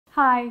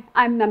Hi,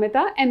 I'm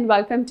Namita and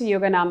welcome to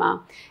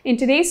Yoganama. In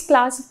today's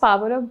class of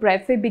Power of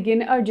Breath, we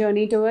begin our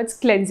journey towards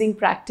cleansing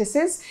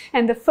practices.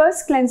 And the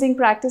first cleansing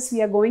practice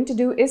we are going to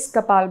do is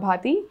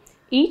Kapalbhati.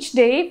 Each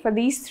day for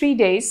these 3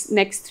 days,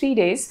 next 3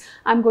 days,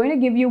 I'm going to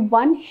give you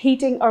one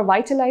heating or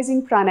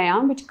vitalizing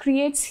pranayama which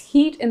creates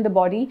heat in the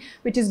body,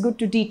 which is good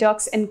to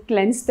detox and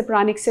cleanse the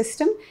pranic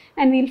system.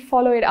 And we'll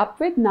follow it up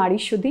with Nadi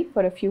Shuddhi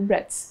for a few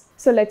breaths.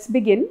 So let's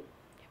begin.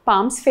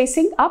 Palms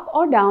facing up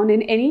or down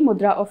in any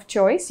mudra of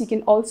choice. You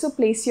can also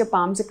place your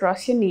palms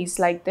across your knees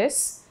like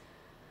this.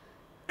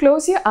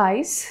 Close your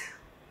eyes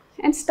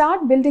and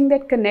start building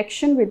that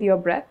connection with your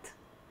breath.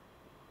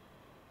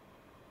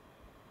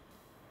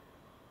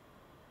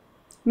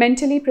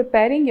 Mentally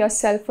preparing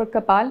yourself for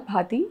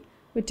Kapalbhati,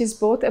 which is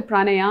both a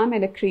pranayama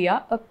and a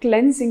kriya, a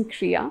cleansing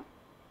kriya.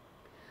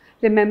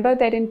 Remember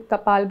that in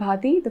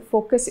Kapalbhati, the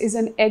focus is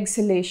on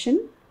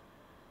exhalation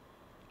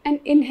and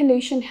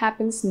inhalation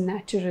happens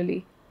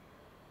naturally.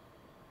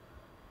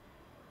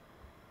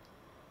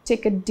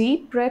 Take a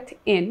deep breath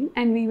in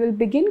and we will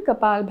begin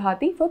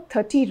Kapalbhati for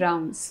 30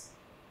 rounds.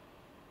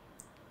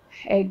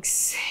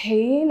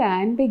 Exhale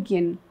and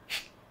begin.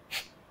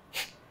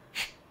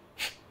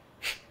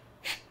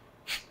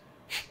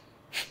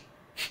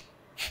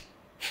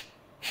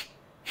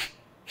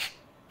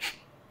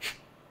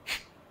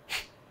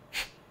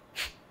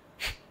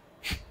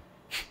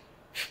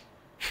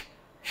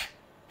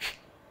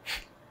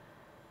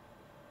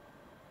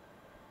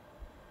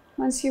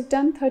 Once you've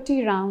done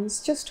 30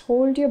 rounds, just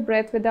hold your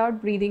breath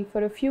without breathing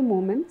for a few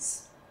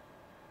moments.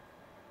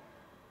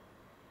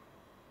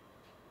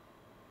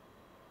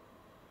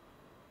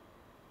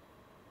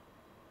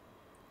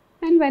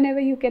 And whenever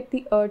you get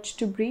the urge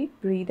to breathe,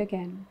 breathe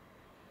again.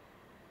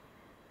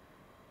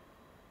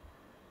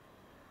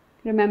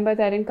 Remember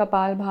that in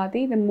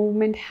Kapalbhati, the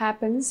movement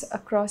happens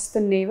across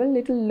the navel,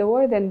 little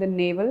lower than the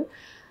navel.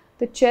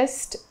 The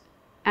chest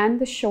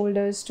and the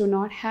shoulders do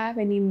not have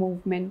any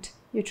movement.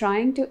 You're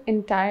trying to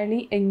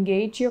entirely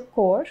engage your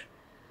core,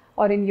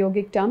 or in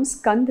yogic terms,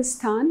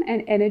 Kandhasthan,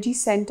 an energy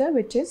center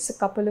which is a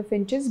couple of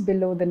inches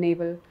below the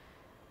navel.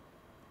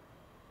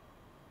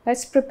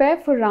 Let's prepare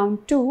for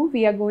round 2.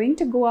 We are going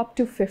to go up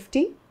to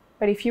 50,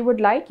 but if you would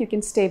like, you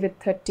can stay with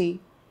 30.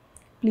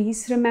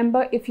 Please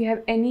remember, if you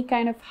have any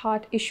kind of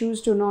heart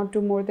issues, do not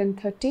do more than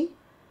 30.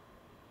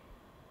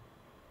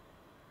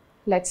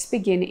 Let's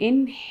begin.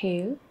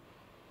 Inhale.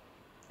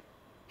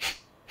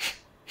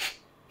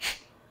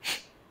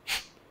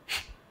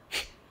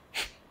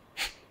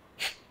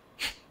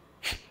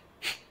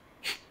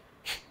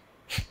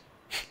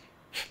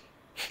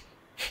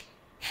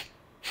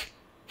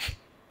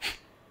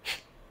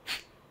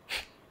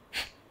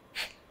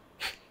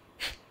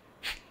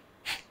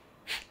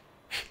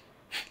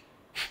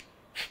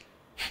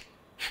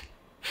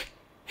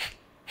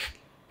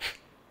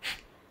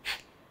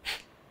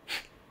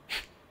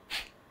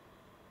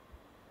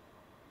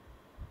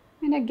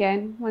 And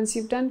again, once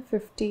you've done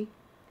 50,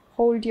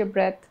 hold your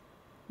breath,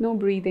 no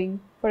breathing,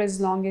 for as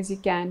long as you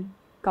can,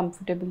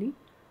 comfortably.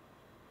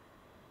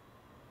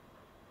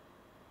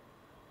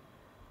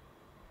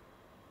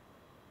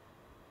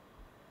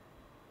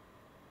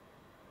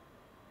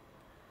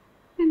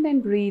 And then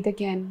breathe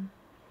again.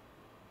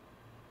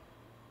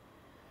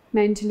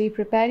 Mentally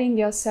preparing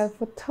yourself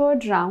for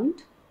third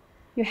round.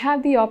 You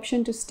have the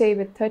option to stay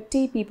with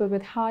 30. People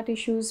with heart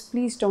issues,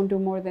 please don't do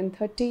more than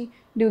 30.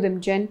 Do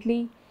them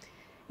gently.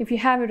 If you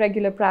have a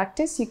regular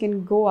practice, you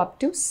can go up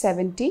to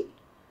 70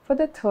 for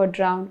the third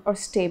round or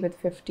stay with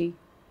 50.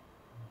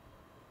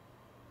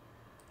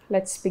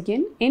 Let's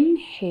begin.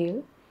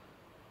 Inhale.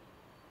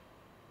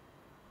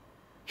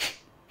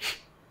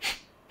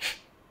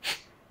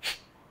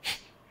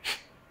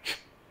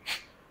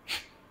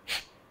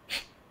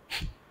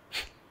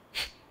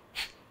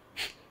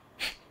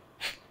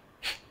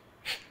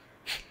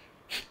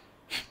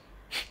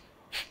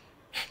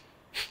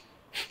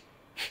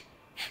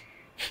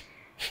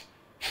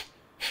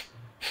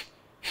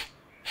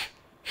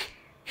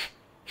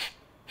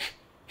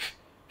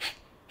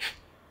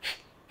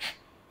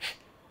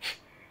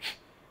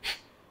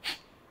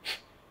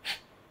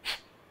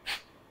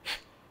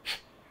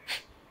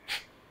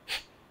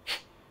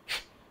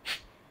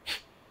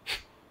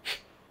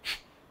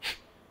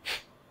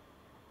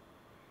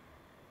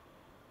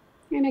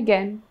 And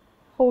again,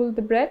 hold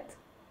the breath,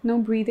 no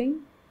breathing,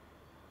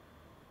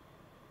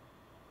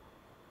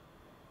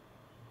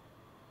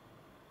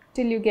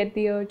 till you get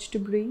the urge to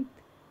breathe.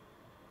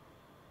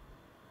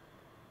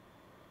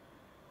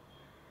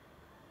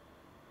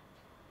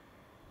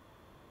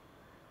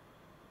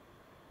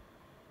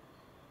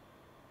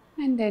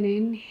 And then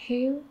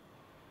inhale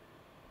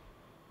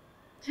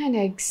and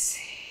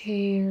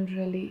exhale,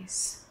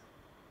 release.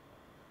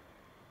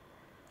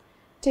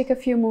 Take a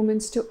few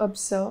moments to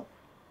observe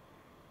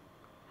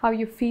how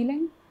you're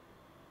feeling.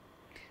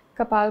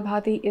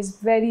 Kapalbhati is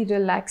very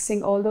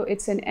relaxing, although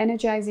it's an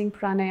energizing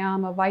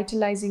pranayama,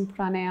 vitalizing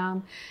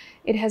pranayama.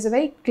 It has a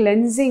very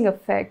cleansing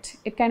effect.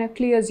 It kind of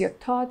clears your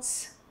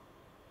thoughts,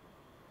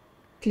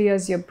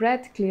 clears your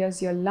breath,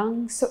 clears your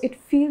lungs. So it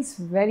feels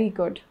very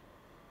good.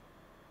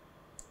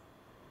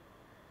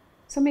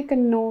 So make a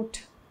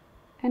note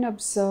and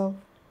observe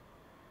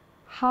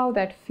how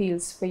that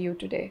feels for you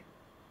today.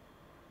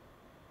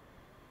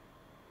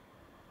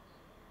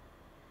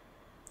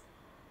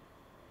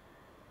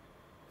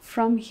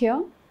 From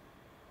here,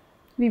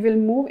 we will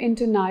move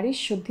into Nari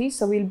Shuddhi.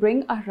 So we'll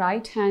bring our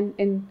right hand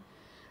in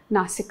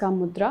Nasika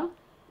Mudra.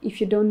 If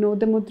you don't know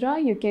the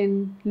mudra, you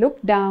can look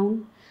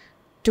down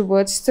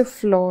towards the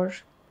floor,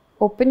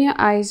 open your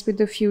eyes with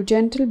a few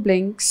gentle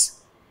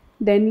blinks,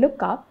 then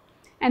look up.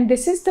 And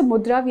this is the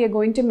mudra we are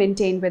going to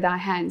maintain with our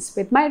hands.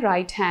 With my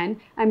right hand,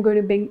 I'm going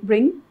to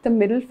bring the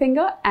middle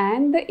finger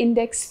and the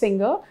index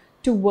finger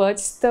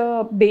towards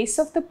the base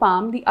of the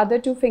palm. The other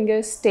two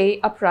fingers stay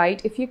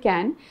upright if you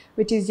can,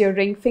 which is your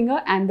ring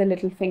finger and the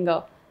little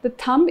finger. The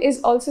thumb is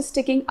also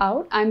sticking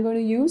out. I'm going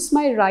to use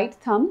my right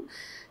thumb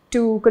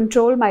to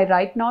control my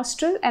right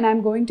nostril, and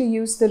I'm going to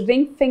use the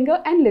ring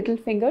finger and little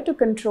finger to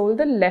control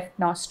the left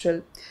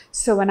nostril.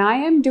 So when I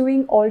am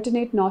doing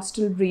alternate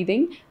nostril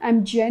breathing,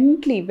 I'm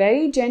gently,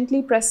 very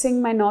gently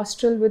pressing my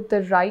nostril with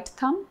the right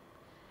thumb.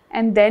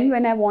 And then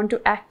when I want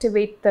to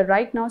activate the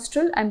right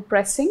nostril, I'm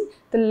pressing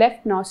the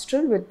left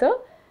nostril with the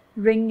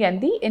ring and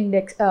the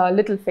index,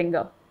 little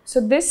finger. So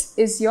this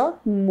is your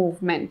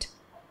movement.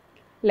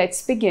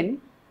 Let's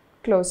begin.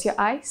 Close your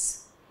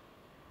eyes.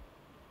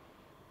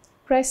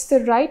 Press the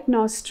right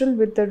nostril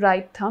with the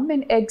right thumb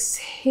and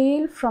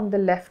exhale from the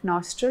left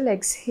nostril.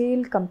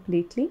 Exhale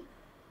completely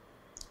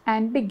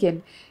and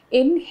begin.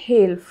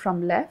 Inhale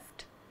from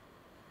left.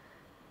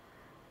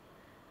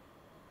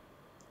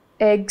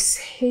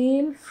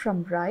 Exhale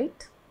from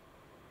right.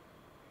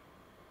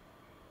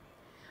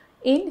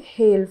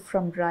 Inhale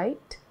from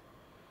right.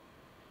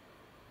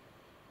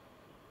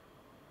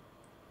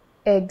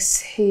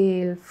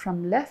 Exhale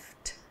from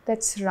left.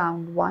 That's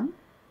round 1.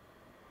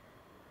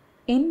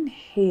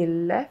 Inhale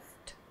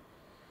left.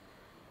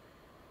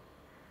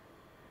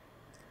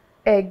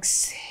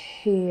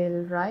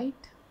 Exhale right.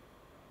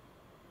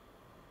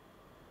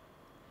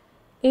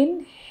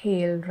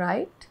 Inhale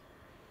right.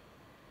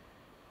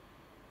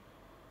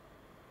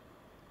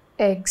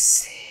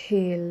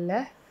 Exhale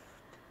left.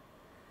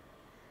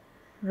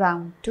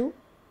 Round 2.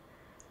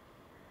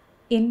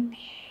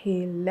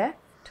 Inhale left.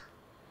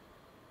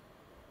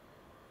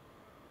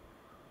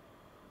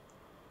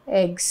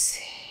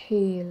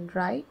 Exhale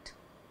right.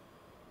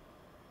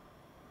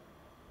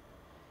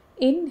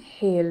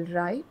 Inhale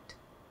right.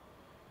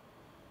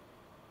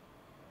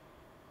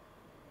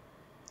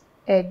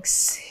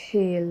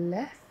 Exhale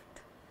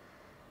left.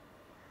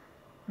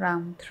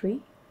 Round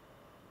 3.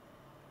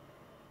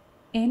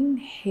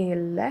 Inhale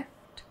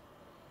left.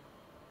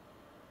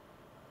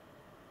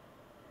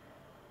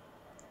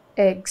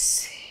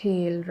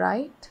 Exhale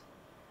right.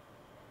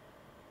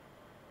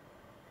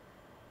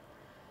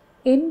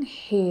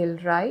 Inhale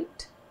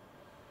right.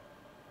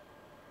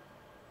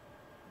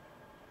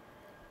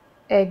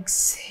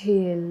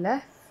 Exhale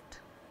left.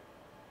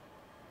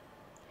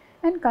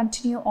 And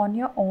continue on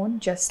your own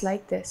just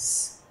like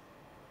this.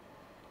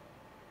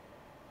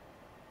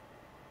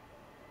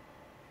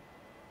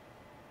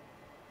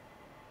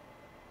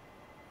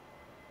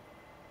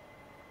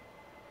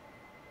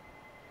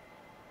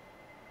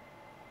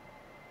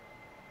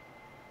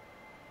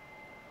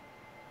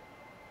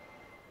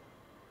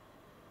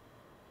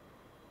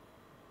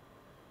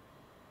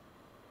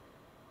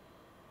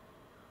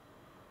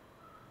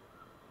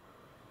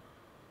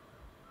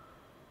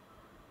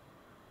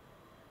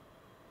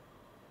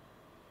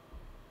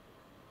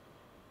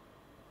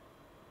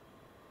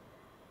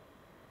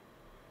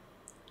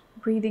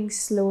 Breathing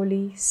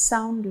slowly,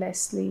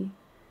 soundlessly,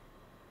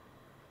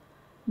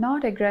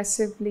 not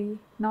aggressively,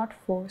 not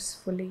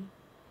forcefully.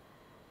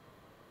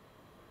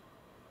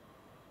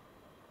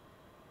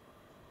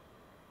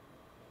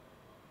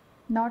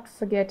 Not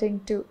forgetting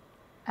to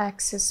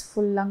access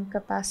full lung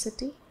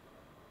capacity.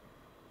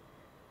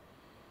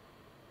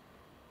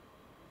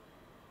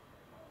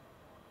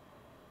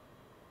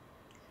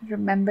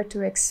 Remember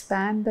to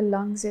expand the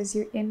lungs as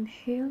you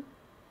inhale.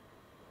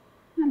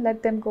 And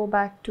let them go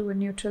back to a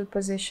neutral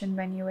position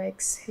when you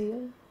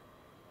exhale.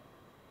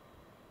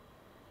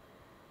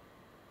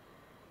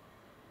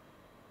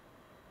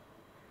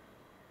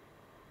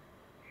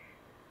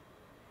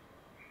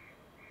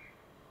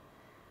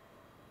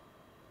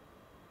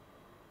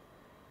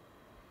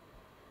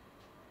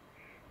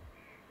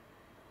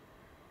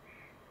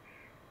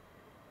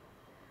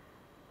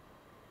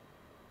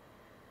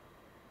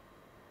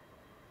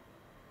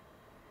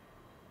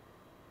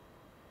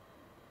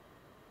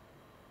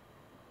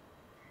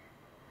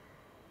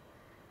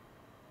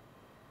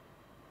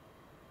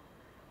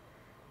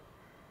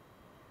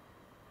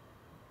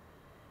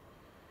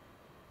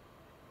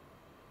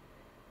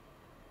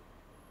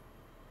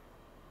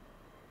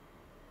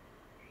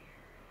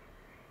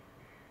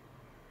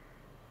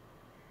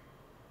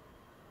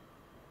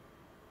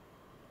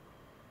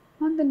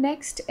 On the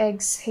next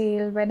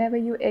exhale, whenever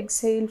you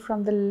exhale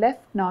from the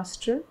left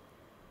nostril,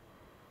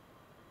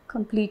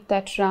 complete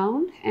that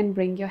round and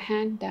bring your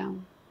hand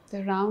down.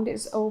 The round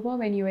is over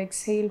when you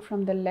exhale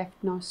from the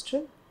left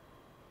nostril.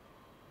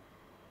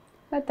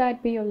 Let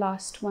that be your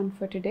last one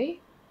for today.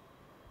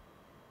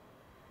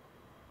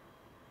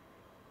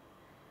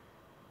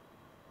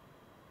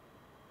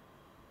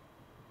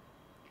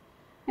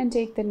 And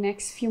take the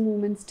next few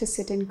moments to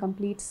sit in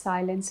complete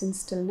silence and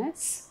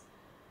stillness.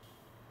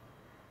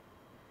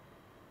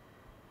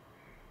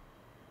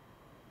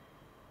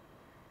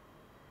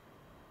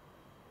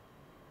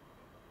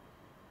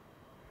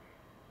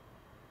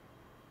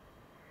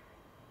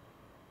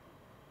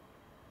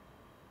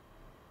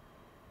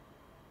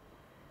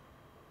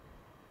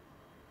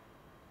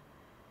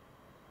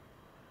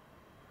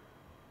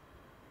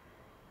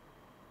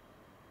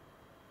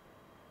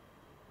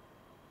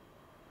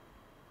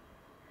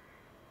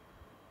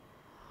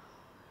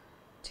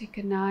 Take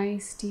a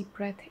nice deep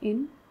breath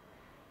in.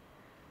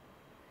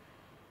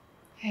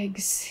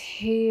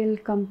 Exhale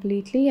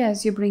completely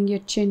as you bring your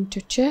chin to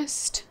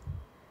chest.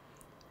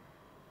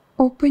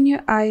 Open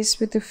your eyes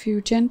with a few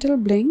gentle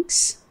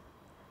blinks.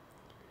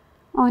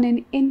 On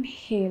an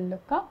inhale,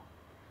 look up.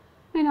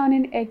 And on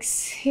an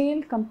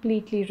exhale,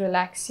 completely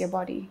relax your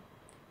body.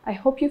 I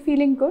hope you're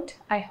feeling good.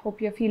 I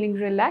hope you're feeling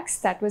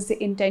relaxed. That was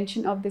the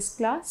intention of this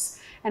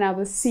class. And I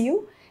will see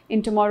you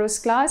in tomorrow's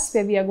class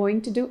where we are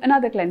going to do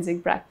another cleansing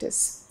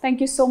practice.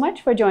 Thank you so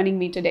much for joining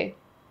me today.